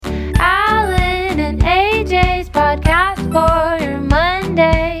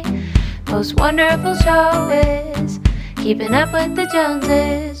most wonderful show is Keeping Up with the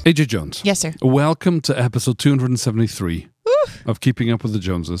Joneses. AJ Jones. Yes, sir. Welcome to episode 273 of Keeping Up with the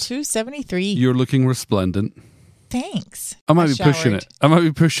Joneses. 273. You're looking resplendent. Thanks. I might be pushing it. I might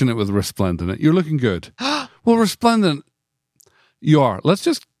be pushing it with resplendent. You're looking good. Well, resplendent, you are. Let's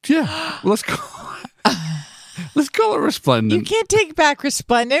just, let's call it resplendent. You can't take back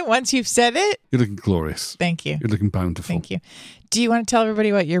resplendent once you've said it. You're looking glorious. Thank you. You're looking bountiful. Thank you. Do you want to tell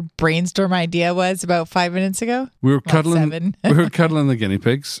everybody what your brainstorm idea was about 5 minutes ago? We were cuddling. 7. We were cuddling the guinea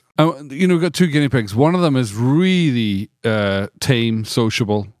pigs. We've got 2 guinea pigs. One of them is really tame,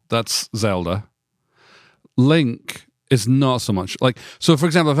 sociable. That's Zelda. Link is not so much. So for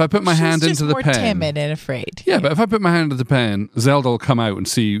example, if I put my hand into the pen, she's more timid and afraid. Yeah, but if I put my hand into the pen, Zelda will come out and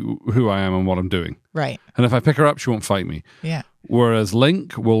see who I am and what I'm doing. Right. And if I pick her up, she won't fight me. Yeah. Whereas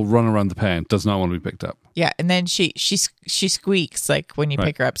Link will run around the pen, does not want to be picked up. Yeah, and then she squeaks like when you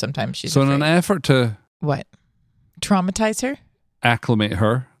pick her up. Sometimes she's so afraid. in an effort to what? Traumatize her? Acclimate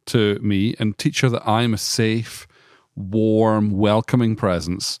her to me and teach her that I'm a safe, warm, welcoming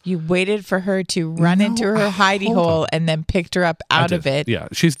presence. You waited for her to run into her hidey hole and then picked her up out of it. Yeah,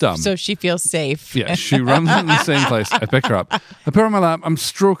 she's dumb. So she feels safe. Yeah, she runs in the same place. I pick her up. I put her on my lap. I'm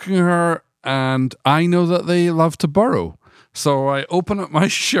stroking her, and I know that they love to burrow. So I open up my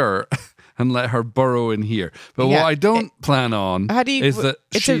shirt and let her burrow in here. But what I don't plan on is that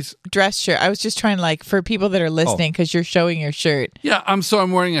she's a dress shirt. I was just trying for people that are listening because you're showing your shirt. Yeah, I'm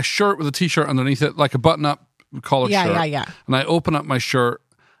wearing a shirt with a t-shirt underneath it, like a button-up collared shirt. Yeah. And I open up my shirt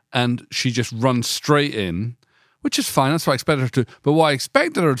and she just runs straight in, which is fine. That's what I expected her to. But what I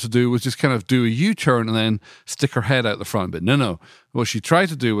expected her to do was just kind of do a U-turn and then stick her head out the front. But no. What she tried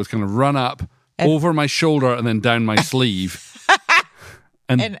to do was kind of run up over my shoulder and then down my sleeve.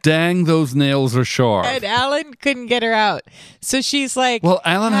 And dang, those nails are sharp. And Alan couldn't get her out. So she's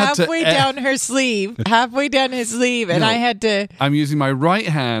Alan had to halfway down her sleeve, halfway down his sleeve. And I had to... I'm using my right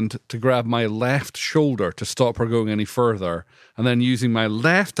hand to grab my left shoulder to stop her going any further. And then using my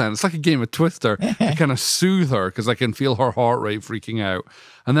left hand, it's like a game of Twister, to kind of soothe her because I can feel her heart rate freaking out.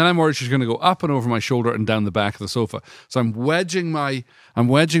 And then I'm worried she's going to go up and over my shoulder and down the back of the sofa. So I'm wedging my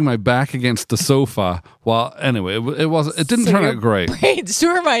back against the sofa. Anyway, it didn't turn out great.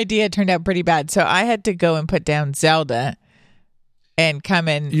 Brainstorm idea turned out pretty bad. So I had to go and put down Zelda and come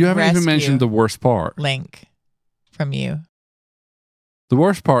and You haven't even mentioned the worst part. Link from you. The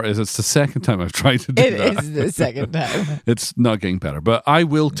worst part is it's the second time I've tried to do that. It is the second time. It's not getting better, but I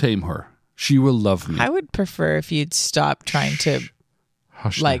will tame her. She will love me. I would prefer if you'd stop trying to...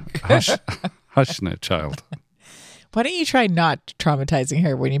 Hush now, child. Why don't you try not traumatizing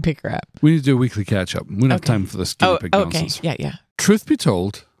her when you pick her up? We need to do a weekly catch-up. We don't have time for this guinea pig nonsense. Okay, yeah. Truth be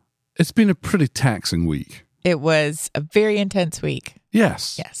told, it's been a pretty taxing week. It was a very intense week.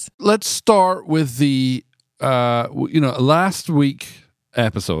 Yes. Let's start with the, last week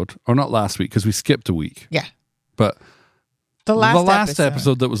episode, or not last week because we skipped a week. Yeah. But the last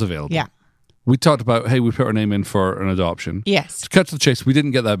episode that was available. Yeah. We talked about, hey, we put our name in for an adoption. Yes. To cut to the chase, we didn't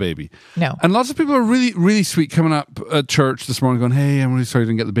get that baby. No. And lots of people are really, really sweet coming up at church this morning going, hey, I'm really sorry I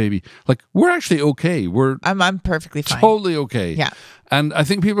didn't get the baby. We're actually okay. I'm perfectly fine. Totally okay. Yeah. And I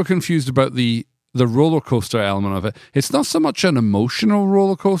think people are confused about the roller coaster element of it. It's not so much an emotional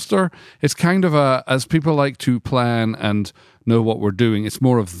roller coaster. It's kind of as people like to plan and know what we're doing, it's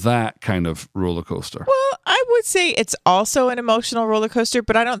more of that kind of roller coaster. Well, I would say it's also an emotional roller coaster,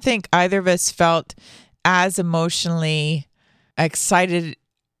 but I don't think either of us felt as emotionally excited.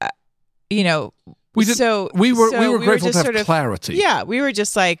 We did. We were grateful to have clarity. Yeah, we were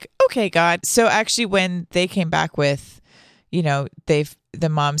just like, okay, God. So actually, when they came back with, the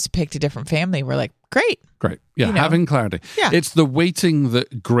moms picked a different family, we're like, great. Yeah, having clarity. Yeah. It's the waiting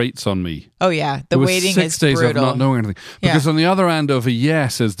that grates on me. Oh, yeah. The waiting is brutal. 6 days of not knowing anything. Because on the other end of a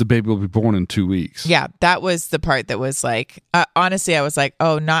yes is the baby will be born in 2 weeks. Yeah, that was the part that was like, honestly, I was like,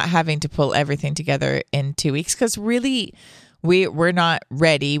 not having to pull everything together in 2 weeks. Because really, we're not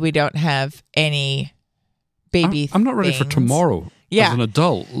ready. We don't have any baby I'm not ready for tomorrow as an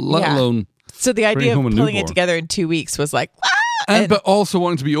adult, let alone... So the idea of pulling it together in 2 weeks was like... but also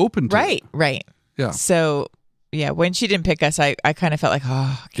wanting to be open to it. Right. Yeah. So, when she didn't pick us, I kind of felt like,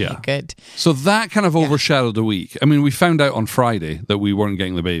 good. So that kind of overshadowed the week. I mean, we found out on Friday that we weren't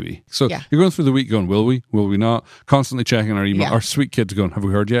getting the baby. So you're going through the week going, will we? Will we not? Constantly checking our email. Yeah. Our sweet kids going, have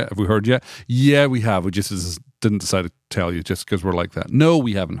we heard yet? Have we heard yet? Yeah, we have. We just didn't decide to tell you just because we're like that. No,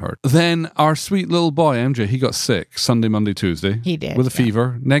 we haven't heard. Then our sweet little boy, MJ, he got sick Sunday, Monday, Tuesday. He did. With a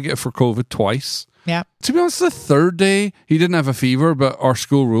fever. Negative for COVID twice. Yeah. To be honest, the third day, he didn't have a fever, but our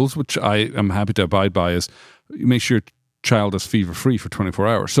school rules, which I am happy to abide by, is you make sure child is fever free for 24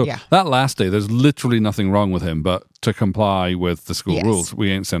 hours. So Yeah. that last day, there's literally nothing wrong with him, but to comply with the school Yes. rules, we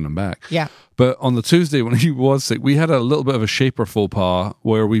ain't sending him back. Yeah. But on the Tuesday when he was sick, we had a little bit of a shaper faux pas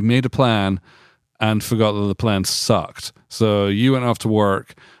where we made a plan and forgot that the plan sucked. So you went off to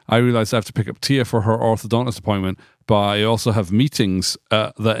work. I realized I have to pick up Tia for her orthodontist appointment, but I also have meetings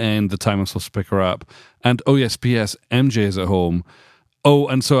at the end, the time I'm supposed to pick her up. And oh yes, P.S. MJ is at home. Oh,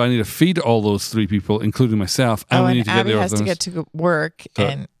 and so I need to feed all those 3 people, including myself. And we need and to get Abby the has to orthodontist. get to work. So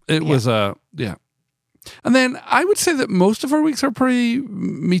And it was yeah. And then I would say that most of our weeks are pretty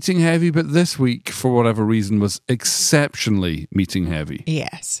meeting heavy, but this week, for whatever reason, was exceptionally meeting heavy.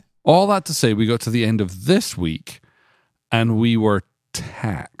 yes. All that to say, we got to the end of this week and we were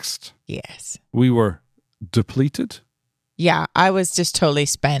taxed. Yes. We were depleted. Yeah. I was just totally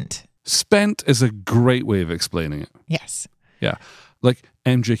spent. Spent is a great way of explaining it. Yes. Yeah. Like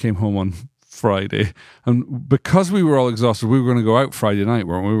MJ came home on Friday, and because we were all exhausted, we were going to go out Friday night,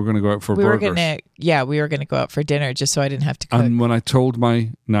 weren't we? We were going to go out for we burgers. we were gonna go out for dinner just so I didn't have to cook. And when I told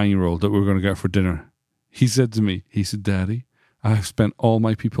my 9-year-old that we were going to go out for dinner, he said to me, he said, Daddy, I've spent all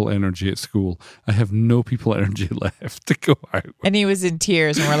my people energy at school. I have no people energy left to go out. And he was in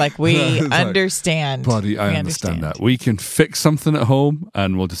tears, and we're like, we It's like, understand. Buddy, I We understand that. We can fix something at home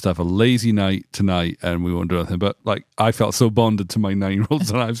and we'll just have a lazy night tonight and we won't do anything. But like, I felt so bonded to my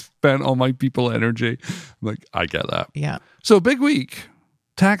 9-year-olds and I've spent all my people energy. I'm like, I get that. Yeah. So big week,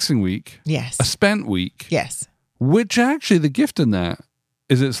 taxing week, Yes. a spent week, Yes. which actually the gift in that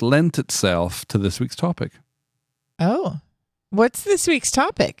is it's lent itself to this week's topic. Oh. What's this week's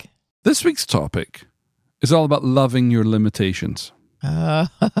topic? This week's topic is all about loving your limitations.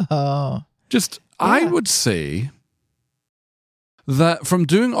 Oh. Just, I would say that from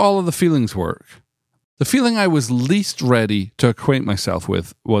doing all of the feelings work, the feeling I was least ready to acquaint myself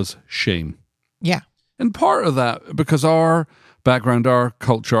with was shame. Yeah. And part of that, because our background, our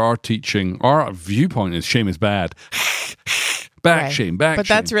culture, our teaching, our viewpoint is shame is bad. Back Right. shame, back But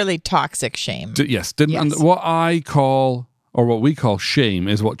shame. that's really toxic shame. Yes. And what I call, or what we call shame,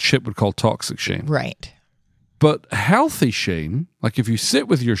 is what Chip would call toxic shame. Right. But healthy shame, like if you sit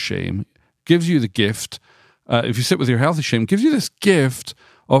with your shame, gives you the gift. If you sit with your healthy shame, gives you this gift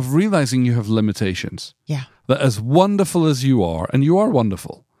of realizing you have limitations. Yeah. That as wonderful as you are, and you are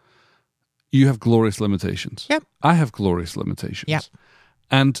wonderful, you have glorious limitations. Yep. I have glorious limitations. Yep.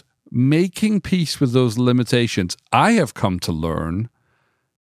 And making peace with those limitations, I have come to learn,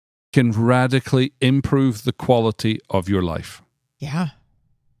 can radically improve the quality of your life. Yeah.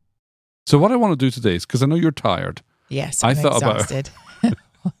 So what I want to do today is, because I know you're tired. Yes. I I'm thought about- exhausted.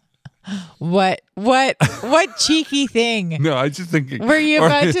 What cheeky thing No, I just thinking. were you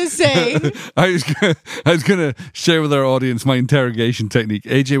about to say? I was gonna share with our audience my interrogation technique.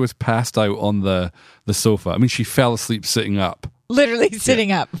 AJ was passed out on the sofa. I mean, she fell asleep sitting up. Literally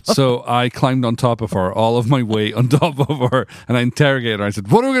sitting up. So I climbed on top of her, all of my weight on top of her, and I interrogated her. I said,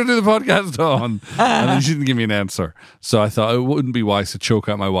 "What are we going to do the podcast on?" And then she didn't give me an answer. So I thought it wouldn't be wise to choke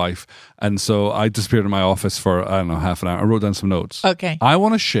out my wife, and so I disappeared in my office for I don't know half an hour. I wrote down some notes. Okay. I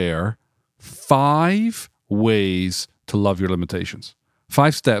want to share 5 ways to love your limitations.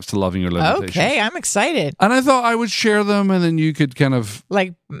 5 steps to loving your limitations. Okay, I'm excited. And I thought I would share them, and then you could kind of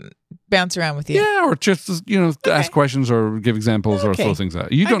Like bounce around with you. or just ask questions or give examples or Okay. throw things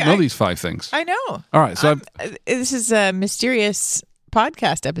out. You don't know these 5 things. I know. All right, so This is a mysterious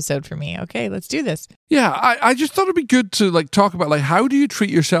podcast episode for me. Okay, let's do this. yeah, I just thought it'd be good to like talk about like how do you treat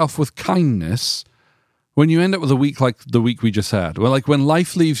yourself with kindness when you end up with a week like the week we just had. Well, like when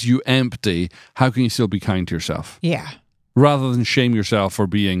life leaves you empty, how can you still be kind to yourself Yeah. rather than shame yourself for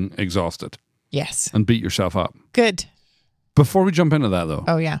being exhausted Yes. and beat yourself up? Good. Before we jump into that though,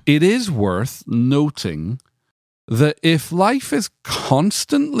 Oh yeah. it is worth noting that if life is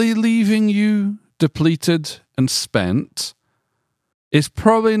constantly leaving you depleted and spent, it's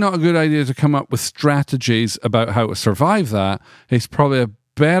probably not a good idea to come up with strategies about how to survive that. It's probably a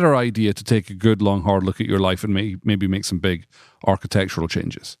better idea to take a good, long, hard look at your life and maybe make some big architectural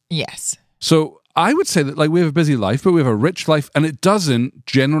changes. Yes. So I would say that like we have a busy life, but we have a rich life, and it doesn't,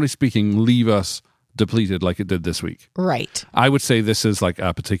 generally speaking, leave us depleted like it did this week. Right. I would say this is like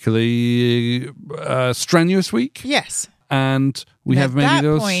a particularly strenuous week, Yes. and we And have at maybe that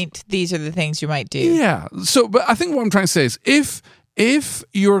those. point, these are the things you might do. Yeah. So, but I think what I'm trying to say is if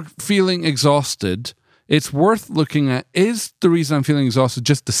you're feeling exhausted, it's worth looking at, is the reason I'm feeling exhausted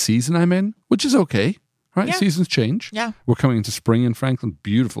just the season I'm in, which is okay, right? Yeah. Seasons change. Yeah. We're coming into spring in Franklin.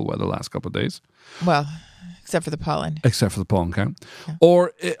 Beautiful weather last couple of days, Well, except for the pollen. except for the pollen count.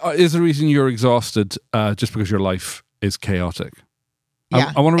 Or is the reason you're exhausted just because your life is chaotic?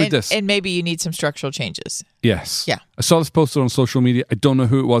 Yeah. I want to read And- this. And maybe you need some structural changes. Yes. Yeah. I saw this posted on social media. I don't know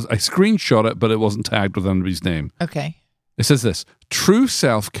who it was. I screenshot it, but it wasn't tagged with anybody's name. Okay. It says this: true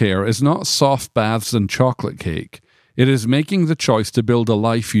self-care is not soft baths and chocolate cake. It is making the choice to build a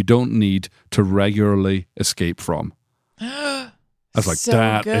life you don't need to regularly escape from. I was like, So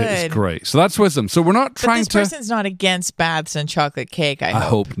that is good. great. So that's wisdom. So we're not But trying this to... person's not against baths and chocolate cake, I I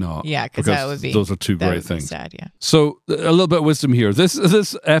hope. hope not. Yeah, because that would be... Those are two that great would be things. sad, yeah. So a little bit of wisdom here.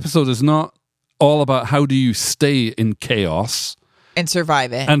 This episode is not all about how do you stay in chaos And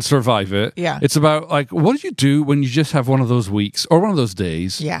survive it. and survive it. Yeah. It's about like, what do you do when you just have one of those weeks or one of those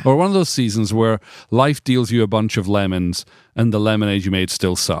days Yeah. or one of those seasons where life deals you a bunch of lemons and the lemonade you made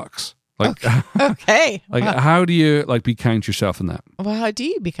still sucks? Like, Okay. like Wow. how do you like be kind to yourself in that? Well, how do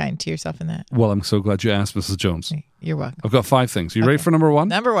you be kind to yourself in that? Well, I'm so glad you asked, Mrs. Jones. You're welcome. I've got 5 things. You ready Okay. for number 1?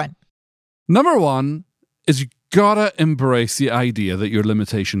 Number 1. Number 1 is you gotta embrace the idea that your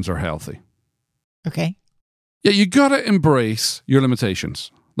limitations are healthy. Okay. Yeah, you gotta embrace your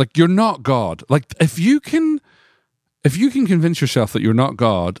limitations. Like, you're not God. Like, if you can convince yourself that you're not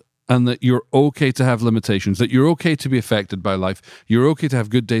God and that you're okay to have limitations, that you're okay to be affected by life, you're okay to have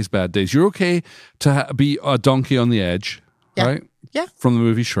good days, bad days, you're okay to be a donkey on the edge, Yeah. right? Yeah. From the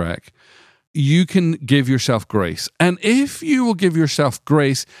movie Shrek. You can give yourself grace. And if you will give yourself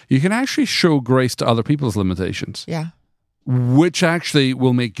grace, you can actually show grace to other people's limitations, Yeah. which actually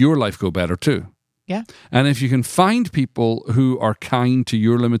will make your life go better too. Yeah. And if you can find people who are kind to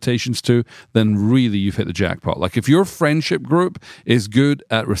your limitations too, then really you've hit the jackpot. Like if your friendship group is good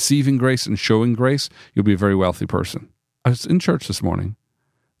at receiving grace and showing grace, you'll be a very wealthy person. I was in church this morning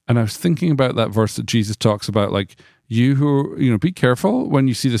and I was thinking about that verse that Jesus talks about, like, you who, be careful when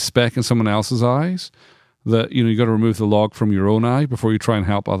you see the speck in someone else's eyes, that, you got to remove the log from your own eye before you try and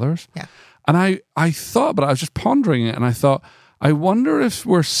help others. Yeah. And I thought, but I was just pondering it and I thought, I wonder if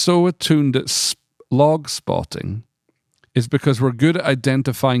we're so attuned at log spotting is because we're good at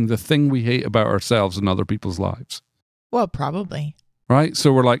identifying the thing we hate about ourselves in other people's lives. Well, probably. Right?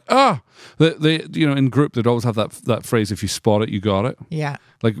 So we're like, in group, they'd always have that phrase, if you spot it, you got it. Yeah.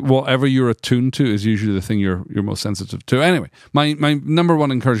 Like whatever you're attuned to is usually the thing you're most sensitive to. Anyway, my number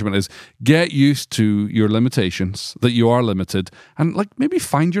 1 encouragement is get used to your limitations, that you are limited, and like maybe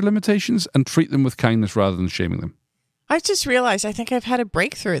find your limitations and treat them with kindness rather than shaming them. I just realized I think I've had a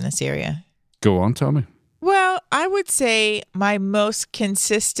breakthrough in this area. Go on, tell me. Well, I would say my most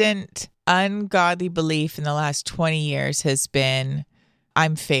consistent ungodly belief in the last 20 years has been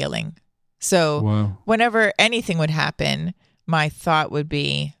I'm failing. So Wow. whenever anything would happen, my thought would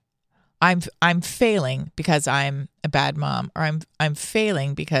be I'm failing because I'm a bad mom, or I'm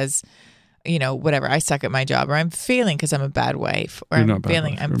failing because whatever, I suck at my job, or I'm failing because I'm a bad wife, or You're I'm not a bad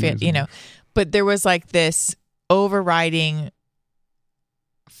failing wife. You're amazing. But there was like this overriding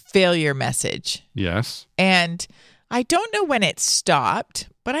failure message. Yes. And I don't know when it stopped,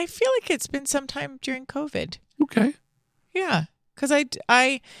 but I feel like it's been sometime during COVID. Okay. Yeah. Because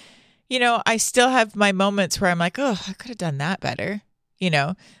I still have my moments where I'm like, oh, I could have done that better,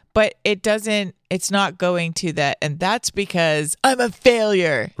 but it's not going to that. And that's because I'm a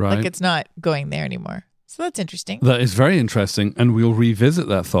failure. Right. Like it's not going there anymore. So that's interesting. That is very interesting, and we'll revisit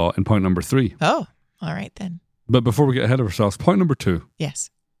that thought in point number 3. Oh, all right then. But before we get ahead of ourselves, point number 2. Yes.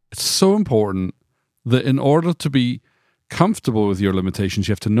 It's so important that in order to be comfortable with your limitations,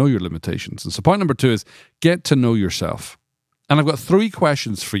 you have to know your limitations. And so point number 2 is get to know yourself. And I've got 3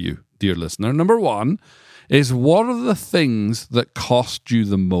 questions for you, dear listener. Number 1 is, what are the things that cost you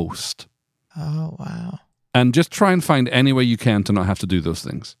the most? Oh, wow. And just try and find any way you can to not have to do those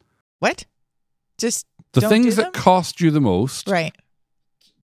things. What? Just The don't things do that them? cost you the most, Right.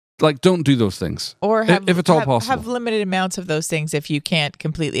 like don't do those things. Or have, if it's all have, possible. have limited amounts of those things if you can't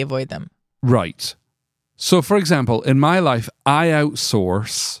completely avoid them. Right. So, for example, in my life, I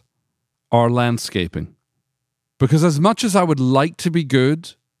outsource our landscaping. Because as much as I would like to be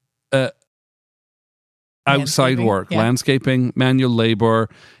good at outside Landscaping, work, yeah. landscaping, manual labor,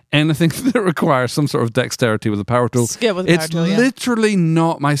 anything that requires some sort of dexterity with a power tool, Skill with a power it's tool, yeah. literally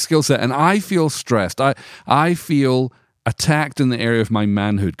not my skill set. And I feel stressed. I feel attacked in the area of my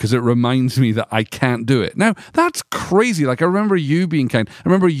manhood because it reminds me that I can't do it. Now, that's crazy. Like, I remember you being kind. I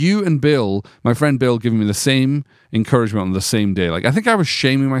remember you and Bill, my friend Bill, giving me the same encouragement on the same day. Like, I think I was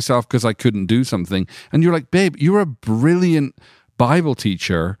shaming myself because I couldn't do something. And you're like, babe, you're a brilliant Bible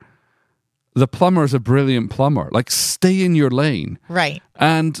teacher. The plumber is a brilliant plumber. Like, stay in your lane. Right.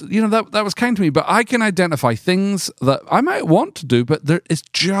 And, that was kind to me. But I can identify things that I might want to do, but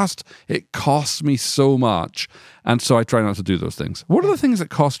it costs me so much. And so I try not to do those things. What are the things that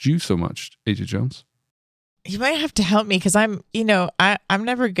cost you so much, AJ Jones? You might have to help me because I'm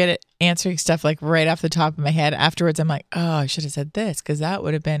never good at answering stuff like right off the top of my head. Afterwards, I'm like, oh, I should have said this because that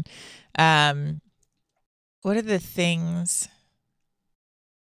would have been. What are the things?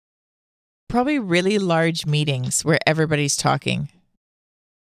 Probably really large meetings where everybody's talking.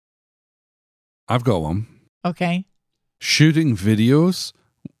 I've got one. Okay. Shooting videos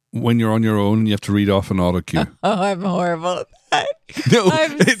when you're on your own and you have to read off an auto cue. Oh, I'm horrible at that. No,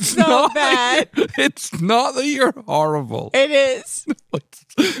 I'm it's so not bad. It's not that you're horrible. It is.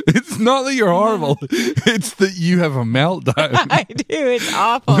 It's not that you're horrible. It's that you have a meltdown. I do. It's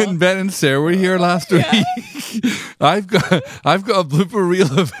awful. When Ben and Sarah were here last week, I've got a blooper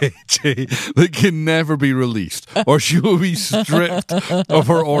reel of AJ that can never be released, or she will be stripped of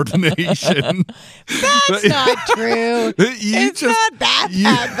her ordination. That's not true. It's not that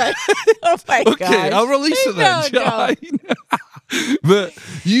bad, but oh my god. Okay, I'll release it then. No. But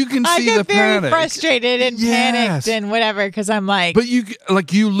you can see the I get very panic. frustrated and panicked and whatever because I'm like. But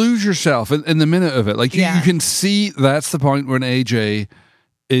you lose yourself in the minute of it. Like you can see that's the point when AJ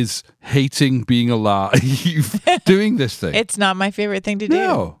is hating being alive, doing this thing. It's not my favorite thing to do.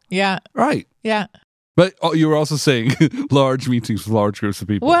 No. Yeah. Right. Yeah. But you were also saying large meetings with large groups of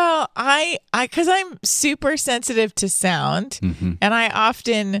people. Well, because I'm super sensitive to sound and I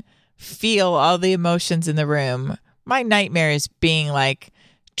often feel all the emotions in the room. My nightmare is being like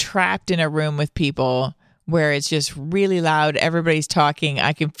trapped in a room with people where it's just really loud. Everybody's talking.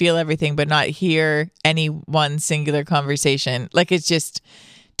 I can feel everything, but not hear any one singular conversation. Like it's just,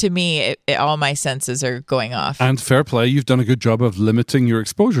 to me, all my senses are going off. And fair play, you've done a good job of limiting your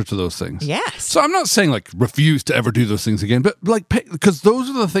exposure to those things. Yes. So I'm not saying like refuse to ever do those things again, but like, because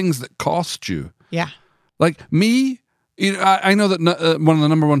those are the things that cost you. Yeah. Like me, I know that one of the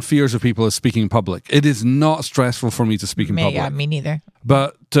number one fears of people is speaking in public. It is not stressful for me to speak in public. Yeah, me neither.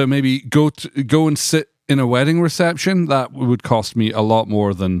 But to maybe go and sit in a wedding reception, that would cost me a lot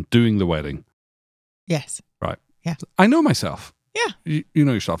more than doing the wedding. Yes. Right. Yeah. I know myself. Yeah. You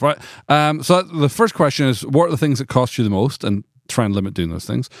know yourself, right? So the first question is, what are the things that cost you the most? And try and limit doing those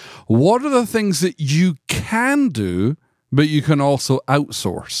things. What are the things that you can do, but you can also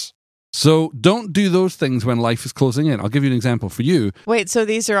outsource? So don't do those things when life is closing in. I'll give you an example for you. Wait, so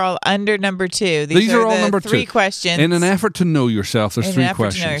these are all under number 2. These are all the number 3 2 questions. In an effort to know yourself, there's 3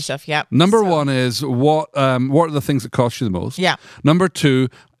 questions. To know yourself, yeah. Number 1 is what are the things that cost you the most? Yeah. Number 2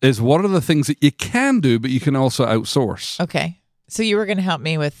 is what are the things that you can do, but you can also outsource? Okay. So you were going to help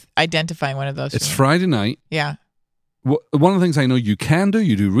me with identifying one of those. It's Friday night. Yeah. One of the things I know you can do,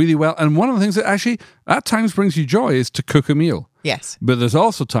 you do really well. And one of the things that actually at times brings you joy is to cook a meal. Yes. But there's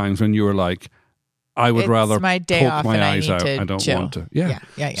also times when you were like, I would rather my day poke off my and eyes I out. need to I don't chill. want to. Yeah.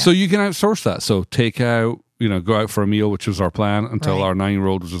 Yeah. So you can outsource that. So take out, go out for a meal, which was our plan until Right. our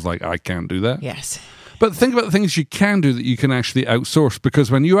 9-year-old was just like, I can't do that. Yes. But think about the things you can do that you can actually outsource, because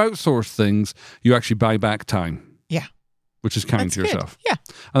when you outsource things, you actually buy back time. Yeah. Which is kind That's to good. yourself. Yeah.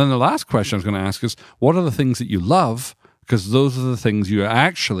 And then the last question I was going to ask is, what are the things that you love? Because those are the things you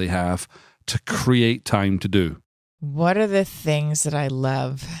actually have to create time to do. What are the things that I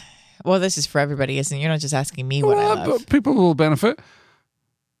love? Well, this is for everybody, isn't it? You're not just asking me what I love. But people will benefit.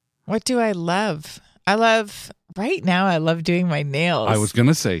 What do I love? Right now, I love doing my nails. I was going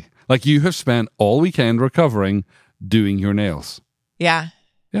to say, like, you have spent all weekend recovering doing your nails. Yeah.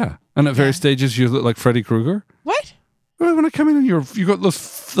 Yeah. And at various stages, you look like Freddy Krueger. What? Well, when I come in and you got the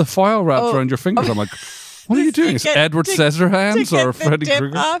foil wrapped around your fingers, I'm like, what are you doing? Is Edward Scissorhands or Freddy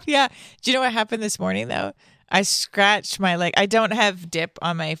Krueger? Off? Yeah. Do you know what happened this morning, though? I scratched my leg. I don't have dip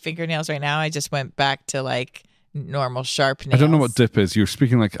on my fingernails right now. I just went back to like normal sharp nails. I don't know what dip is. You're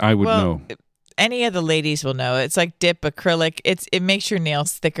speaking like I would know. Any of the ladies will know. It's like dip acrylic. It makes your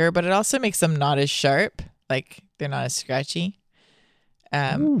nails thicker, but it also makes them not as sharp. Like they're not as scratchy.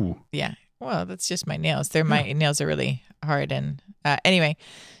 Ooh. Yeah. Well, that's just my nails. My nails are really hard. And anyway,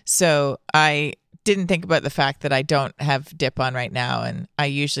 so I didn't think about the fact that I don't have dip on right now. And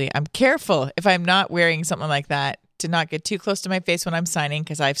I'm careful if I'm not wearing something like that to not get too close to my face when I'm signing,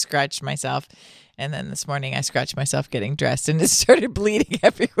 because I've scratched myself. And then this morning I scratched myself getting dressed and it started bleeding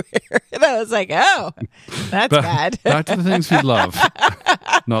everywhere. And I was like, oh, that's bad. Back to the things we love,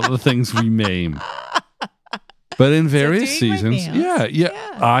 not the things we maim. But in various seasons, yeah,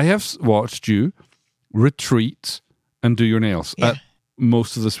 I have watched you retreat and do your nails at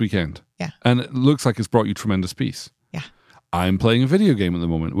most of this weekend. Yeah. And it looks like it's brought you tremendous peace. Yeah. I'm playing a video game at the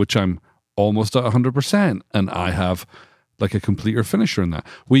moment, which I'm almost at 100%. And I have like a completer finisher in that.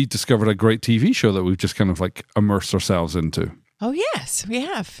 We discovered a great TV show that we've just kind of like immersed ourselves into. Oh, yes, we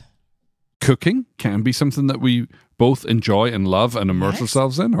have. Cooking can be something that we both enjoy and love and immerse Yes.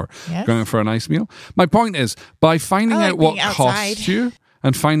 ourselves in, or Yes. going out for a nice meal. My point is, by finding I like out what being outside. costs you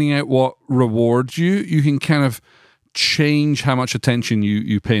and finding out what rewards you, you can kind of change how much attention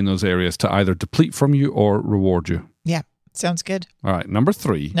you pay in those areas to either deplete from you or reward you. Yeah. Sounds good. All right, number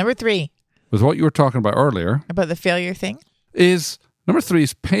 3, Number 3, with what you were talking about earlier, about the failure thing. is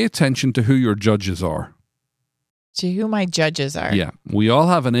pay attention to who your judges are. To who my judges are. Yeah, we all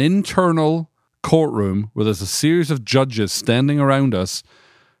have an internal courtroom where there's a series of judges standing around us,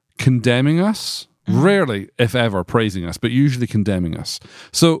 condemning us, rarely, if ever, praising us, but usually condemning us.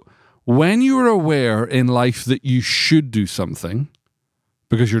 So when you're aware in life that you should do something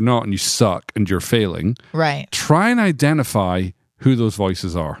because you're not and you suck and you're failing, Right. try and identify who those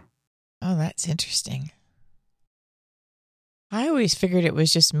voices are. Oh, that's interesting. I always figured it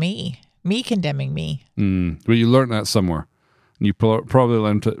was just me condemning me. Well, you learned that somewhere. And you probably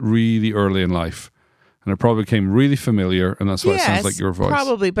learned it really early in life. And it probably became really familiar, and that's why it sounds like your voice.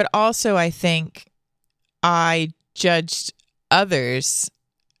 Probably, but also I think I judged others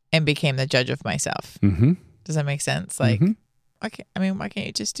and became the judge of myself. Mm-hmm. Does that make sense? Like, Mhm. why can't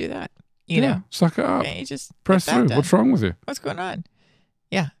you just do that? You know? Suck it up. Can't you just Press get that through. done? What's wrong with you? What's going on?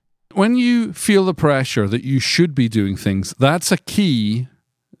 Yeah. When you feel the pressure that you should be doing things, that's a key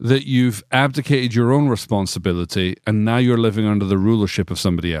that you've abdicated your own responsibility and now you're living under the rulership of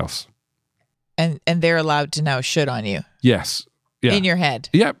somebody else. And they're allowed to now should on you Yes. Yeah. in your head.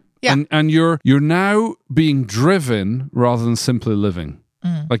 Yep. Yeah. And you're now being driven rather than simply living.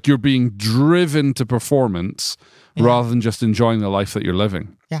 Like you're being driven to performance rather than just enjoying the life that you're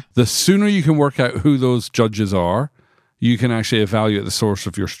living. Yeah. The sooner you can work out who those judges are, you can actually evaluate the source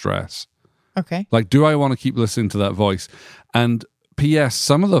of your stress. Okay. Like, do I want to keep listening to that voice? And P.S.,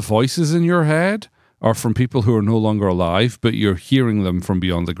 some of the voices in your head are from people who are no longer alive, but you're hearing them from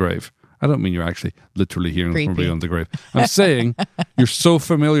beyond the grave. I don't mean you're actually literally hearing them from Creepy. beyond the grave. I'm saying you're so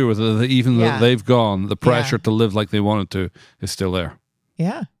familiar with it that even though Yeah. they've gone, the pressure Yeah. to live like they wanted to is still there.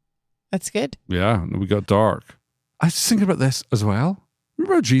 Yeah. That's good. Yeah, and we got dark. I was just thinking about this as well.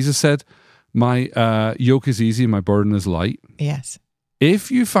 Remember how Jesus said, my yoke is easy and my burden is light? Yes.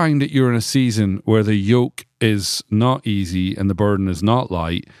 If you find that you're in a season where the yoke is not easy and the burden is not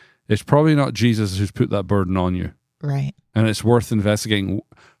light, it's probably not Jesus who's put that burden on you. Right. And it's worth investigating.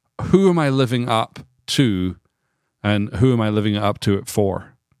 Who am I living up to and who am I living up to it for?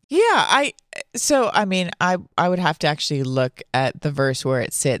 Yeah, I would have to actually look at the verse where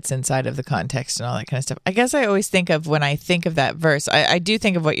it sits inside of the context and all that kind of stuff. I guess I always think of, when I think of that verse, I do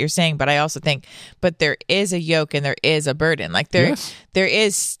think of what you're saying, but I also think, but there is a yoke and there is a burden. Like there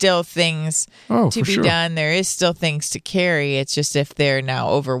is still things to for be sure. done. There is still things to carry. It's just if they're now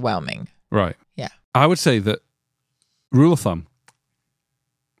overwhelming. Right. Yeah. I would say that rule of thumb.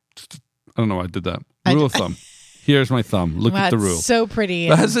 I don't know why I did that. Rule of thumb. Here's my thumb. Look at the rule. So pretty.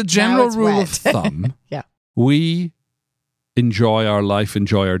 But as a and general now it's rule wet. of thumb, Yeah. we enjoy our life,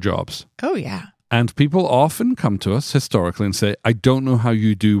 enjoy our jobs. Oh, yeah. And people often come to us historically and say, I don't know how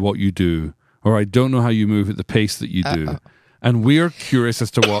you do what you do, or I don't know how you move at the pace that you do. And we are curious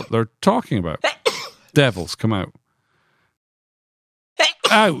as to what they're talking about. Devils, come out.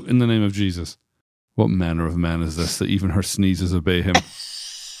 Out in the name of Jesus. What manner of man is this that even her sneezes obey him?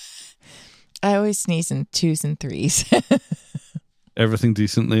 I always sneeze in 2s and 3s. Everything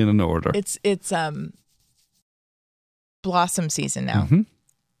decently and in order. It's blossom season now. Mhm.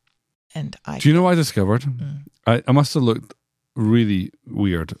 And Do you know what I discovered? I must have looked really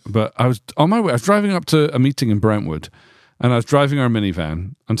weird, but I was on my way. I was driving up to a meeting in Brentwood, and I was driving our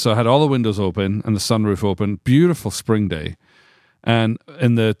minivan, and so I had all the windows open and the sunroof open. Beautiful spring day, and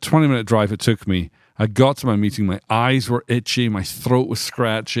in the 20-minute drive it took me, I got to my meeting. My eyes were itchy, my throat was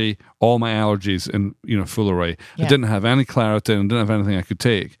scratchy, all my allergies in full array. Yeah. I didn't have any Claritin, and didn't have anything I could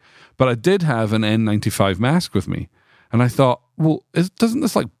take, but I did have an N95 mask with me, and I thought, well, doesn't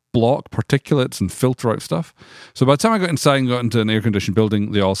this block particulates and filter out stuff? So by the time I got inside and got into an air-conditioned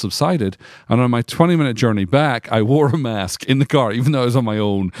building, they all subsided. And on my 20-minute journey back, I wore a mask in the car, even though I was on my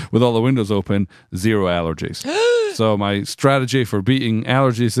own with all the windows open, 0 allergies. So my strategy for beating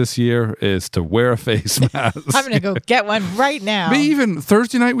allergies this year is to wear a face mask. I'm going to go get one right now. But even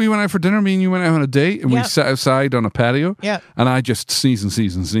Thursday night, we went out for dinner. Me and you went out on a date, and we Yep. sat outside on a patio. Yep. And I just sneeze and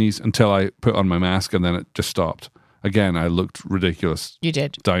sneeze and sneeze until I put on my mask, and then it just stopped. Again, I looked ridiculous You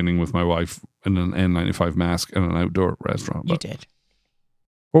did. dining with my wife in an N95 mask in an outdoor restaurant. You But, did.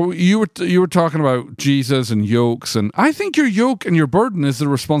 well, you were talking about Jesus and yokes, and I think your yoke and your burden is the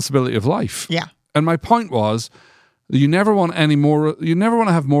responsibility of life. Yeah. And my point was, you never want to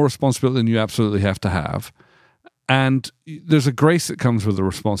have more responsibility than you absolutely have to have. And there's a grace that comes with the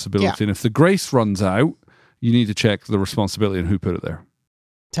responsibility. Yeah. And if the grace runs out, you need to check the responsibility and who put it there.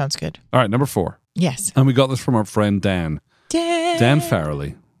 Sounds good. All right, number 4. Yes. And we got this from our friend Dan. Dan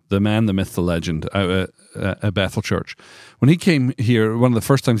Farrelly, the man, the myth, the legend at Bethel Church. When he came here, one of the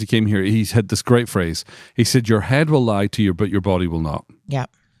first times he came here, he had this great phrase. He said, your head will lie to you, but your body will not.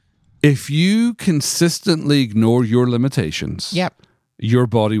 Yep. If you consistently ignore your limitations, your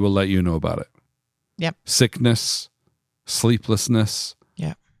body will let you know about it. Yep. Sickness, sleeplessness,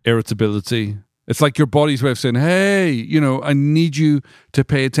 Yep. irritability. It's like your body's way of saying, hey, I need you to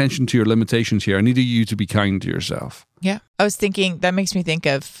pay attention to your limitations here. I need you to be kind to yourself. Yeah. I was thinking, that makes me think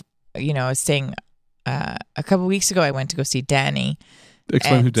of, I was saying a couple weeks ago, I went to go see Danny.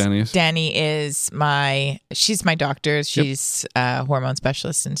 Explain who Danny is. Danny is she's my doctor. She's a hormone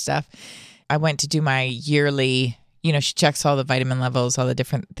specialist and stuff. I went to do my yearly, she checks all the vitamin levels, all the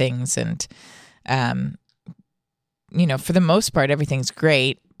different things. And, for the most part, everything's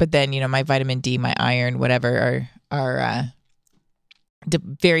great. But then, my vitamin D, my iron, whatever are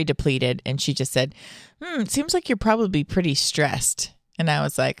very depleted. And she just said, it seems like you're probably pretty stressed. And I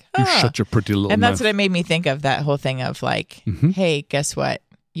was like, you shut your pretty little And mouth. that's what it made me think of, that whole thing of like, hey, guess what?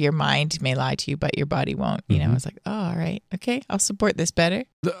 Your mind may lie to you, but your body won't. I was like, oh, all right. Okay, I'll support this better.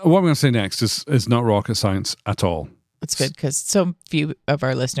 What I'm going to say next is not rocket science at all. That's good, because so few of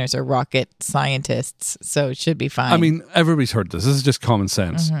our listeners are rocket scientists, so it should be fine. I mean, everybody's heard this. This is just common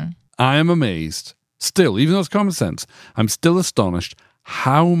sense. I am amazed, still, even though it's common sense, I'm still astonished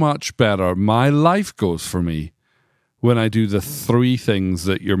how much better my life goes for me when I do the 3 things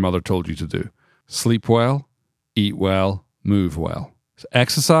that your mother told you to do. Sleep well, eat well, move well.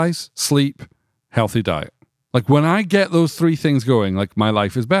 Exercise, sleep, healthy diet. Like when I get those 3 things going, like my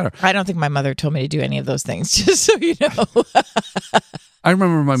life is better. I don't think my mother told me to do any of those things, just so you know. I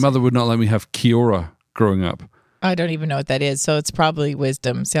remember my mother would not let me have Kiora growing up. I don't even know what that is, so it's probably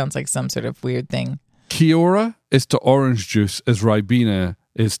wisdom. Sounds like some sort of weird thing. Kiora is to orange juice as Ribena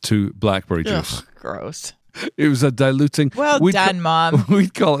is to blackberry juice. Ugh, gross. It was a diluting. Well done, Mom.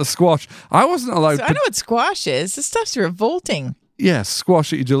 We'd call it squash. I wasn't allowed So I know what squash is. This stuff's revolting. Yes,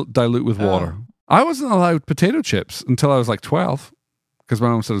 squash that you dilute with water. I wasn't allowed potato chips until I was like 12 because my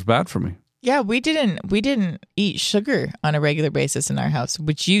mom said it was bad for me. Yeah, we didn't eat sugar on a regular basis in our house,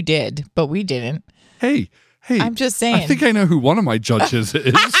 which you did, but we didn't. Hey, I'm just saying. I think I know who one of my judges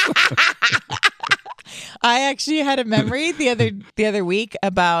is. I actually had a memory the other week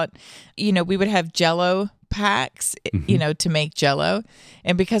about, we would have Jell-O packs, to make Jell-O.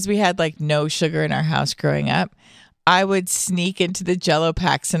 And because we had like no sugar in our house growing up, I would sneak into the Jell-O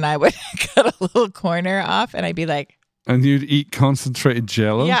packs and I would cut a little corner off and I'd be like... And you'd eat concentrated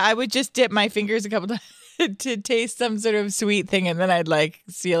Jell-O? Yeah, I would just dip my fingers a couple times to taste some sort of sweet thing and then I'd like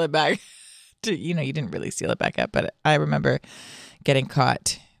seal it back. You didn't really seal it back up, but I remember getting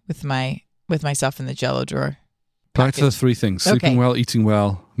caught with myself in the Jell-O drawer. Back to the 3 things. Sleeping well, eating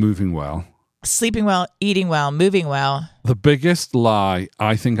well, moving well. Sleeping well, eating well, moving well. The biggest lie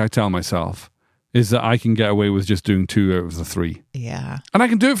I think I tell myself is that I can get away with just doing 2 out of the 3. Yeah. And I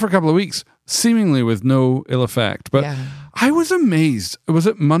can do it for a couple of weeks, seemingly with no ill effect. But I was amazed. Was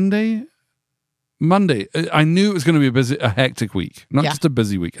it Monday? Monday. I knew it was going to be a hectic week. Not just a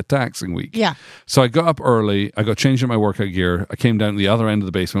busy week, a taxing week. Yeah. So I got up early. I got changed in my workout gear. I came down to the other end of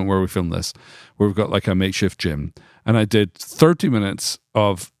the basement where we filmed this, where we've got like a makeshift gym. And I did 30 minutes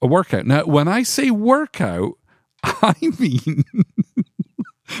of a workout. Now, when I say workout, I mean...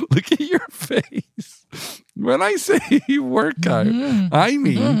 Look at your face. When I say workout, I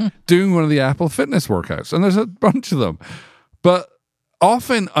mean doing one of the Apple Fitness workouts. And there's a bunch of them. But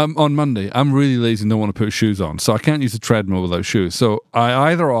often on Monday, I'm really lazy and don't want to put shoes on. So I can't use a treadmill without shoes. So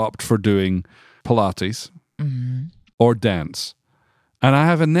I either opt for doing Pilates or dance. And I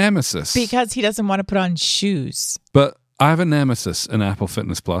have a nemesis. Because he doesn't want to put on shoes. But I have a nemesis in Apple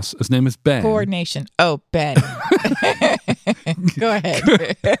Fitness Plus. His name is Ben. Coordination. Oh, Ben. Go ahead.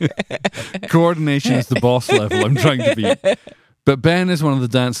 Coordination is the boss level I'm trying to be. But Ben is one of the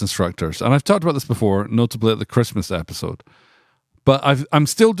dance instructors. And I've talked about this before, notably at the Christmas episode. But I'm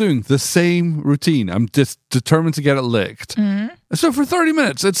still doing the same routine. I'm just determined to get it licked. So for 30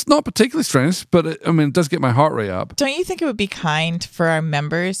 minutes, it's not particularly strenuous, but it does get my heart rate up. Don't you think it would be kind for our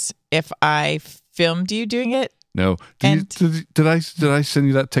members if I filmed you doing it? No. Did I send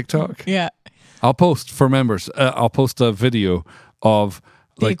you that TikTok? Yeah. I'll post for members. I'll post a video of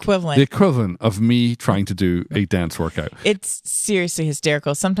the equivalent of me trying to do a dance workout. It's seriously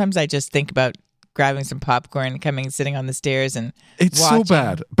hysterical. Sometimes I just think about grabbing some popcorn, sitting on the stairs and it's watching. So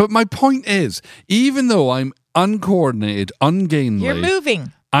bad. But my point is, even though I'm uncoordinated, ungainly, you're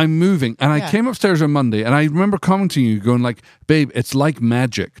moving. I'm moving. And I Yeah. came upstairs on Monday and I remember commenting to you going like, babe, it's like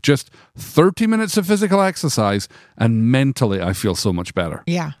magic. Just 30 minutes of physical exercise and mentally I feel so much better.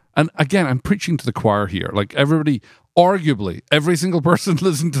 Yeah. And again, I'm preaching to the choir here. Like everybody, arguably, every single person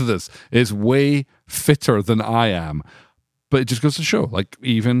listening to this is way fitter than I am. But it just goes to show, like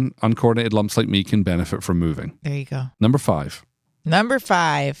even uncoordinated lumps like me can benefit from moving. There you go. Number 5. Number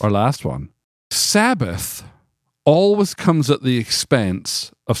 5. Our last one. Sabbath always comes at the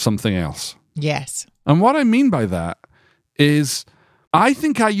expense of something else. Yes. And what I mean by that is I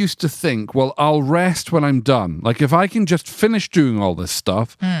think I used to think, well, I'll rest when I'm done. Like if I can just finish doing all this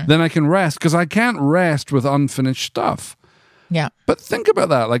stuff, then I can rest because I can't rest with unfinished stuff. Yeah. But think about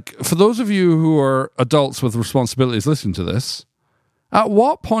that. Like for those of you who are adults with responsibilities listening to this, at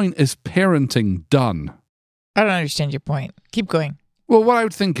what point is parenting done? I don't understand your point. Keep going. Well, what I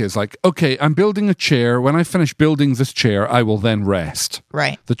would think is like, okay, I'm building a chair. When I finish building this chair, I will then rest.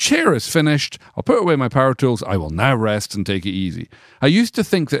 Right. The chair is finished. I'll put away my power tools. I will now rest and take it easy. I used to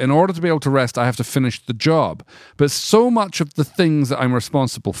think that in order to be able to rest, I have to finish the job. But so much of the things that I'm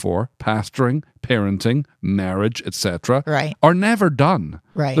responsible for, pastoring, parenting, marriage, etc., Right. are never done.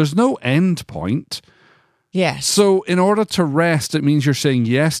 Right. There's no end point. Yes. So in order to rest, it means you're saying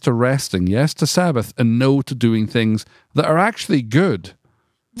yes to resting, yes to Sabbath, and no to doing things that are actually good.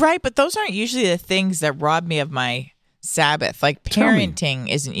 Right, but those aren't usually the things that rob me of my Sabbath. Like Tell me. parenting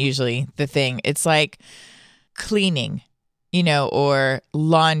isn't usually the thing. It's like cleaning, or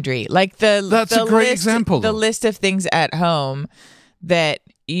laundry. Like That's a great example, The though. list of things at home that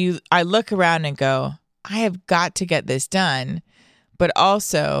I look around and go, I have got to get this done. But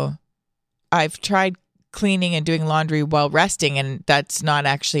also, I've tried cleaning and doing laundry while resting, and that's not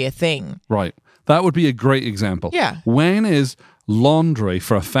actually a thing. Right. That would be a great example. Yeah. When is laundry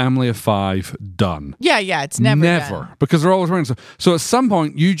for a family of 5 done? Yeah, it's never done. Because they're always wearing stuff. So at some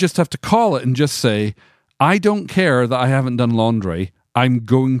point, you just have to call it and just say, I don't care that I haven't done laundry. I'm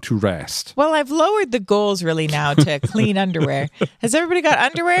going to rest. Well, I've lowered the goals really now to clean underwear. Has everybody got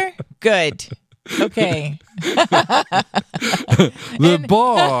underwear? Good. Okay. The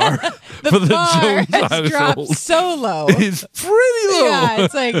bar for the bar Jones has dropped household so low. is pretty low. Yeah,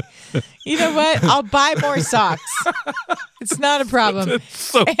 it's like, you know what? I'll buy more socks. It's not a problem.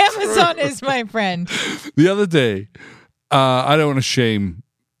 So Amazon is my friend. the other day, I don't want to shame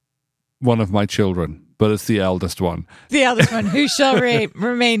one of my children, but it's the eldest one. The eldest one, who shall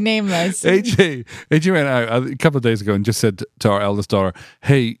remain nameless. AJ went out a couple of days ago and just said to our eldest daughter,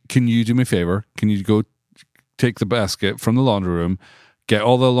 hey, can you do me a favor? Can you go take the basket from the laundry room, get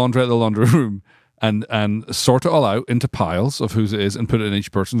all the laundry out of the laundry room, and sort it all out into piles of whose it is and put it in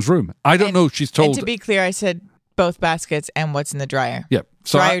each person's room? I don't know. She's told. And to be clear, I said both baskets and what's in the dryer. Yeah.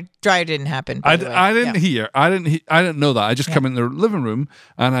 So dryer didn't happen. by the way. I didn't Yeah. hear. I didn't know that. I just come in the living room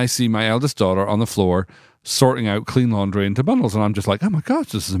and I see my eldest daughter on the floor sorting out clean laundry into bundles, and I'm just like, oh my gosh,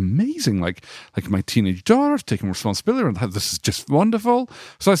 this is amazing! Like my teenage daughter's taking responsibility, and this is just wonderful.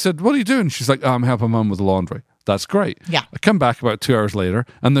 So I said, what are you doing? She's like, oh, I'm helping mum with the laundry. That's great. Yeah. I come back about 2 hours later,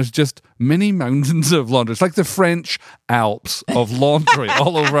 and there's just mini mountains of laundry. It's like the French Alps of laundry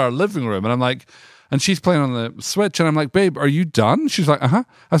all over our living room, and I'm like. And she's playing on the Switch, and I'm like, babe, are you done? She's like, uh-huh.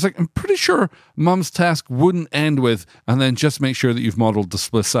 I was like, I'm pretty sure mum's task wouldn't end with, and then just make sure that you've modeled the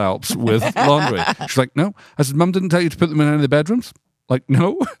Swiss Alps with laundry. She's like, no. I said, mum didn't tell you to put them in any of the bedrooms? Like,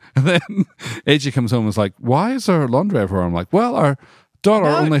 no. And then AJ comes home and is like, why is there laundry everywhere? I'm like, well, our daughter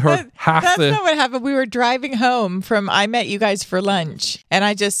only heard half That's the... not what happened. We were driving home I met you guys for lunch, and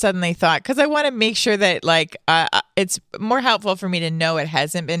I just suddenly thought, because I want to make sure that it's more helpful for me to know it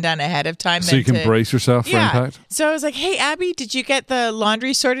hasn't been done ahead of time. So you can brace yourself for impact? So I was like, hey, Abby, did you get the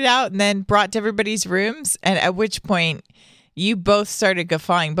laundry sorted out and then brought to everybody's rooms? And at which point you both started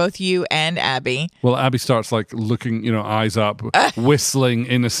guffawing, both you and Abby. Well, Abby starts like looking, eyes up, whistling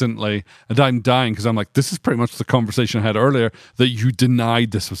innocently, and I'm dying because I'm like, this is pretty much the conversation I had earlier that you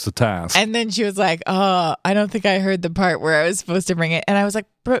denied this was the task. And then she was like, oh, I don't think I heard the part where I was supposed to bring it. And I was like,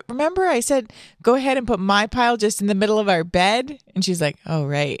 but remember I said, go ahead and put my pile just in the middle of our bed? And she's like, oh,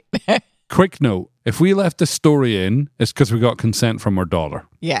 right. Quick note, if we left this story in, it's because we got consent from our daughter.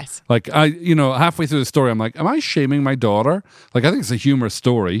 Yes. Like, halfway through the story, I'm like, am I shaming my daughter? Like, I think it's a humorous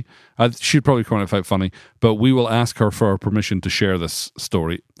story. She'd probably find it funny, but we will ask her for our permission to share this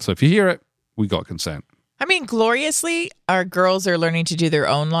story. So if you hear it, we got consent. I mean, gloriously, our girls are learning to do their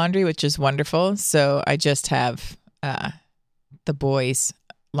own laundry, which is wonderful. So I just have the boys'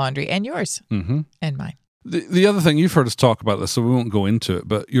 laundry and yours and mine. The other thing, you've heard us talk about this, so we won't go into it,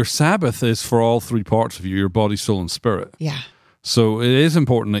 but your Sabbath is for all 3 parts of you, your body, soul, and spirit. Yeah. So it is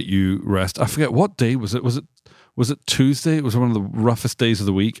important that you rest. I forget, what day was it? Was was it Tuesday? It was one of the roughest days of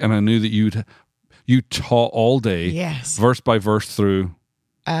the week, and I knew that you taught all day, Yes. verse by verse through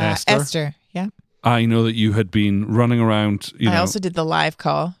Esther. Esther, yeah. I know that you had been running around. I also did the live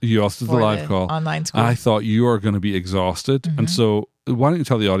call. You also did the for live call. Online school. I thought you are going to be exhausted. And so why don't you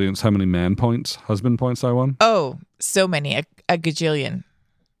tell the audience how many husband points I won? Oh, so many. A gajillion.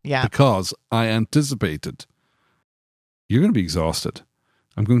 Yeah. Because I anticipated you're going to be exhausted.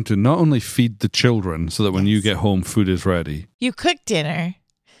 I'm going to not only feed the children so that when you get home, food is ready. You cooked dinner,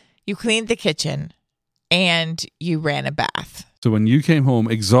 you cleaned the kitchen, and you ran a bath. So when you came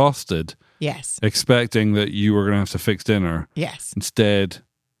home exhausted, Yes. expecting that you were going to have to fix dinner, Yes. instead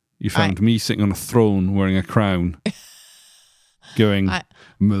you found me sitting on a throne wearing a crown going,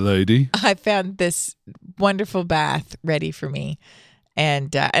 "Milady." I found this wonderful bath ready for me.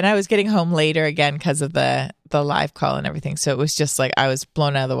 And I was getting home later again because of the live call and everything. So it was just like I was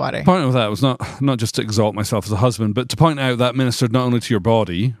blown out of the water. The point of that was not just to exalt myself as a husband, but to point out that ministered not only to your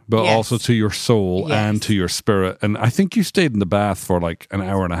body, but Yes. also to your soul Yes. and to your spirit. And I think you stayed in the bath for like an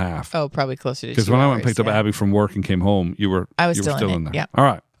hour and a half. Oh, probably closer to 2 Because when I went and hours, picked up Abby from work and came home, you were I was you were still in in it, there. yeah. All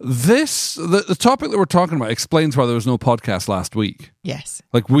right. The topic that we're talking about explains why there was no podcast last week. Yes.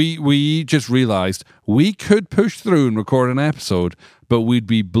 Like we just realized we could push through and record an episode, but we'd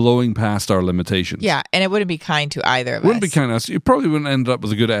be blowing past our limitations. Yeah. And it wouldn't be kind to either of Wouldn't us. be kind of us. You probably wouldn't end up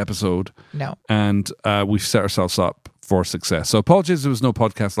with a good episode. No. And we've set ourselves up for success. So apologies there was no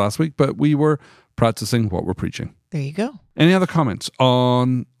podcast last week, but we were practicing what we're preaching. There you go. Any other comments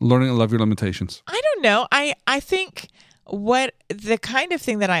on learning to love your limitations? I don't know. I think what the kind of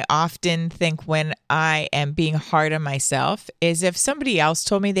thing that I often think when I am being hard on myself is if somebody else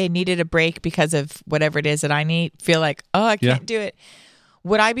told me they needed a break because of whatever it is that I feel like, oh, I can't do it.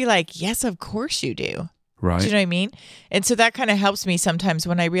 Would I be like, yes, of course you do. Right. Do you know what I mean? And so that kind of helps me sometimes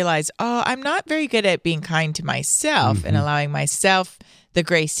when I realize, oh, I'm not very good at being kind to myself and allowing myself the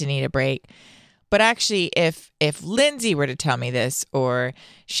grace to need a break. But actually, if Lindsay were to tell me this, or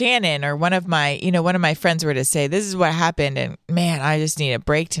Shannon, or one of my friends were to say, this is what happened, and man, I just need a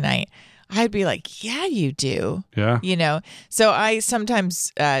break tonight, I'd be like, yeah, you do. Yeah. So I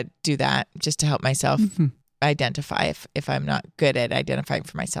sometimes do that just to help myself identify if I'm not good at identifying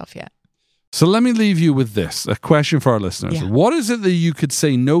for myself yet. So let me leave you with this, a question for our listeners. Yeah. What is it that you could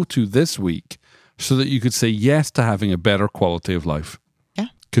say no to this week so that you could say yes to having a better quality of life? Yeah.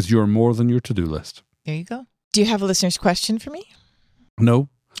 Because you're more than your to-do list. There you go. Do you have a listener's question for me? No,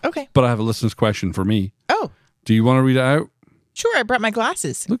 Okay. but I have a listener's question for me. Oh, Do you want to read it out? sure. I brought my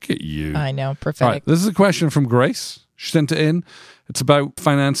glasses. Look at you. I know. All Prophetic. right, this is a question from Grace. She sent it in. It's about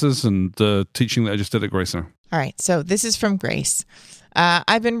finances and the teaching that I just did at Grace now. All right. So this is from Grace.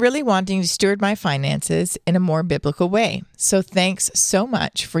 I've been really wanting to steward my finances in a more biblical way. So thanks so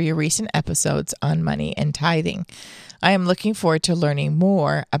much for your recent episodes on money and tithing. I am looking forward to learning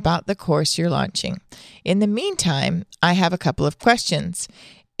more about the course you're launching. In the meantime, I have a couple of questions.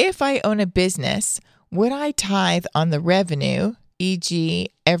 If I own a business, would I tithe on the revenue, e.g.,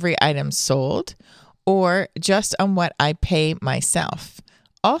 every item sold, or just on what I pay myself?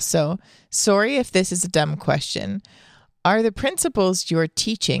 Also, sorry if this is a dumb question. Are the principles you're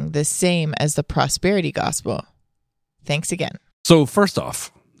teaching the same as the prosperity gospel? Thanks again. So first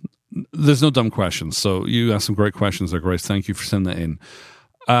off, there's no dumb questions. So you asked some great questions there, Grace. Thank you for sending that in.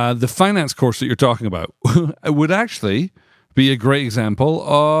 The finance course that you're talking about would actually be a great example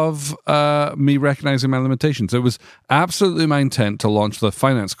of me recognizing my limitations. It was absolutely my intent to launch the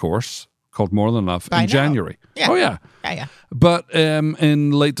finance course called More Than Enough in January. Yeah. Oh, yeah. Yeah. But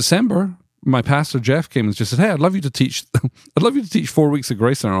in late December, my pastor Jeff came and just said, "Hey, I'd love you to teach 4 weeks of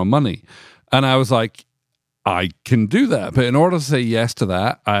Grace Center on money." And I was like, I can do that. But in order to say yes to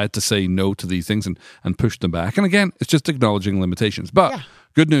that, I had to say no to these things and push them back. And again, it's just acknowledging limitations. But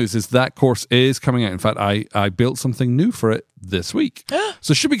good news is that course is coming out. In fact, I built something new for it this week.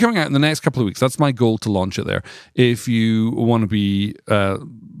 So it should be coming out in the next couple of weeks. That's my goal, to launch it there. If you want to be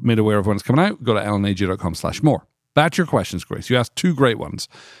made aware of when it's coming out, go to alanaj.com/more. Back to your questions, Grace. You asked two great ones.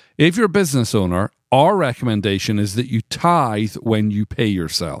 If you're a business owner, our recommendation is that you tithe when you pay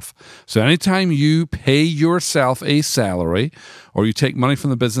yourself. So anytime you pay yourself a salary or you take money from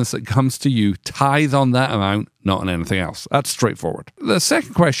the business that comes to you, tithe on that amount, not on anything else. That's straightforward. The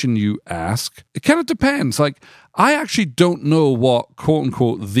second question you ask, it kind of depends. Like, I actually don't know what, quote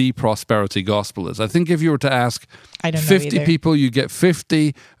unquote, the prosperity gospel is. I think if you were to ask I don't know 50 either. people, you get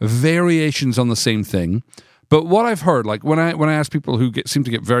 50 variations on the same thing. But what I've heard, like when I ask people who seem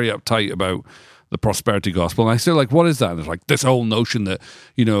to get very uptight about the prosperity gospel, and I say, like, what is that? And it's like this whole notion that,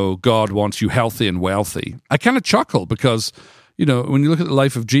 God wants you healthy and wealthy. I kind of chuckle because, when you look at the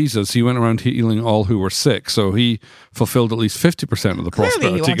life of Jesus, he went around healing all who were sick. So he fulfilled at least 50% of the Clearly, he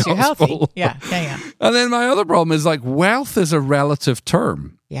prosperity wants you gospel. healthy. Yeah. And then my other problem is like wealth is a relative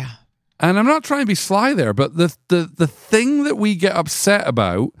term. Yeah. And I'm not trying to be sly there, but the thing that we get upset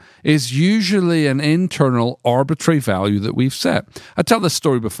about is usually an internal arbitrary value that we've set. I tell this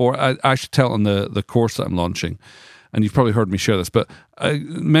story before. I should tell it on the course that I'm launching. And you've probably heard me share this, but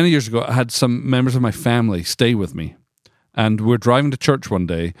many years ago, I had some members of my family stay with me. And we're driving to church one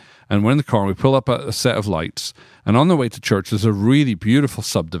day, and we're in the car, and we pull up at a set of lights. And on the way to church, there's a really beautiful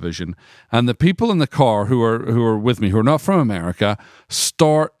subdivision. And the people in the car who are with me, who are not from America,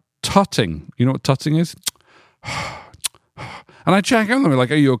 start tutting. You know what tutting is? And I check on them. They're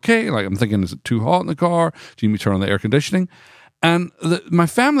like, "Are you okay?" Like, I'm thinking, is it too hot in the car? Do you need me to turn on the air conditioning? And my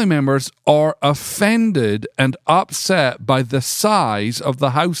family members are offended and upset by the size of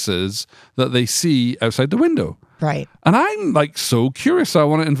the houses that they see outside the window. Right. And I'm like so curious. So I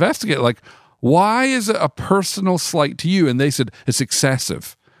want to investigate. Like, why is it a personal slight to you? And they said, it's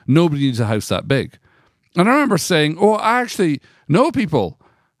excessive. Nobody needs a house that big. And I remember saying, oh, I actually know people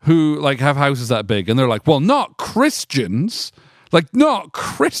who like have houses that big. And they're like, well, not Christians. Like, not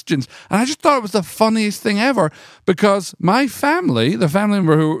Christians. And I just thought it was the funniest thing ever because my family, the family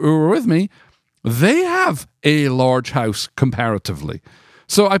member who were with me, they have a large house comparatively.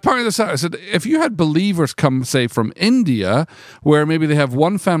 So I pointed this out. I said, if you had believers come, say, from India, where maybe they have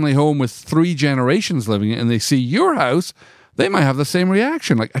one family home with 3 generations living in it, and they see your house, they might have the same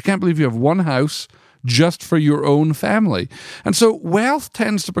reaction. Like, I can't believe you have one house just for your own family. And so wealth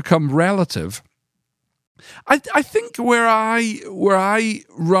tends to become relative. I think where I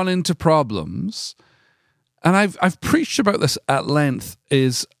run into problems, and I've preached about this at length,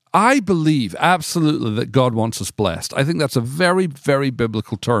 is I believe absolutely that God wants us blessed. I think that's a very, very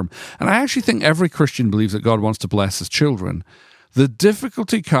biblical term. And I actually think every Christian believes that God wants to bless his children. The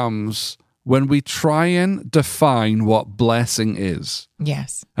difficulty comes when we try and define what blessing is.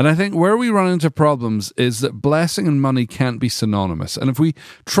 Yes. And I think where we run into problems is that blessing and money can't be synonymous. And if we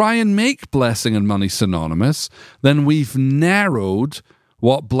try and make blessing and money synonymous, then we've narrowed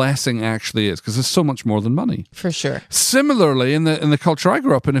what blessing actually is, because there's so much more than money. For sure. Similarly, in the culture I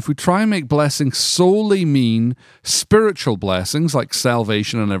grew up in, if we try and make blessing solely mean spiritual blessings like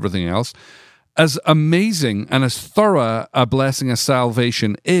salvation and everything else, as amazing and as thorough a blessing as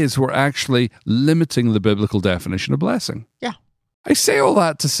salvation is, we're actually limiting the biblical definition of blessing. Yeah. I say all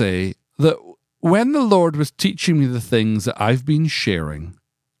that to say that when the Lord was teaching me the things that I've been sharing,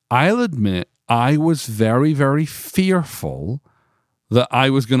 I'll admit I was very, very fearful that I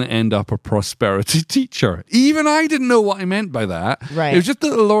was going to end up a prosperity teacher. Even I didn't know what I meant by that. Right. It was just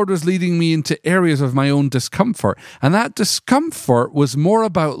that the Lord was leading me into areas of my own discomfort. And that discomfort was more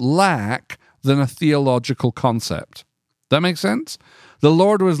about lack than a theological concept. That makes sense? The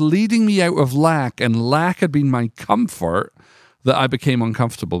Lord was leading me out of lack, and lack had been my comfort that I became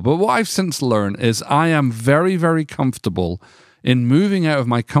uncomfortable. But what I've since learned is I am very, very comfortable in moving out of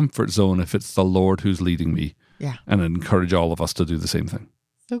my comfort zone if it's the Lord who's leading me. Yeah. And I encourage all of us to do the same thing.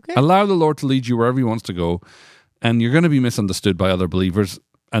 Okay. Allow the Lord to lead you wherever he wants to go, and you're going to be misunderstood by other believers,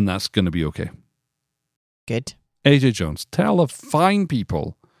 and that's going to be okay. Good. AJ Jones, tell the fine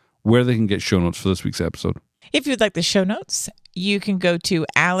people where they can get show notes for this week's episode. If you'd like the show notes, you can go to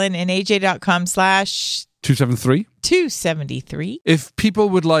alanandaj.com/273. 273. If people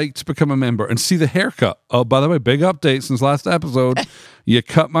would like to become a member and see the haircut, oh, by the way, big update since last episode. You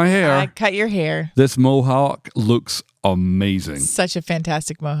cut my hair. I cut your hair. This mohawk looks amazing. Such a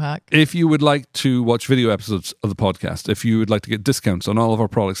fantastic mohawk. If you would like to watch video episodes of the podcast, if you would like to get discounts on all of our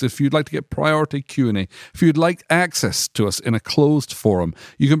products, if you'd like to get priority Q&A, if you'd like access to us in a closed forum,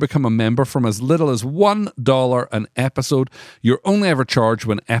 you can become a member from as little as $1 an episode. You're only ever charged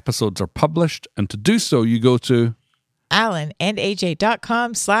when episodes are published. And to do so, you go to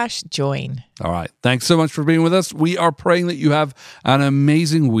alanandaj.com/join. All right. Thanks so much for being with us. We are praying that you have an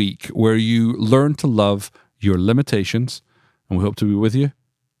amazing week where you learn to love your limitations, and we hope to be with you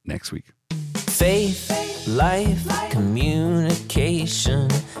next week. Faith, life, communication,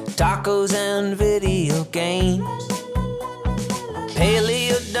 tacos and video games,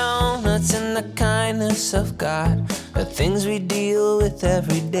 paleo donuts and the kindness of God, the things we deal with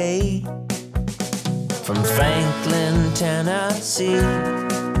every day. From Franklin, Tennessee,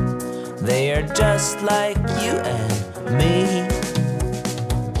 they are just like you and me.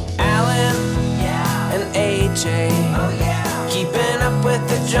 Alan and AJ, keeping up with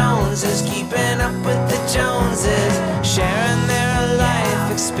the Joneses, keeping up with the Joneses, sharing their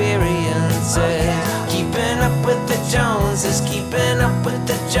life experiences. Keeping up with the Joneses, keeping up with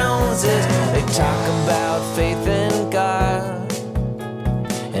the Joneses. They talk about faith in God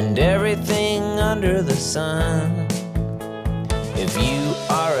sun. If you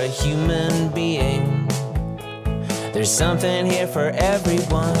are a human being, there's something here for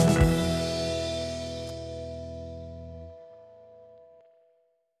everyone.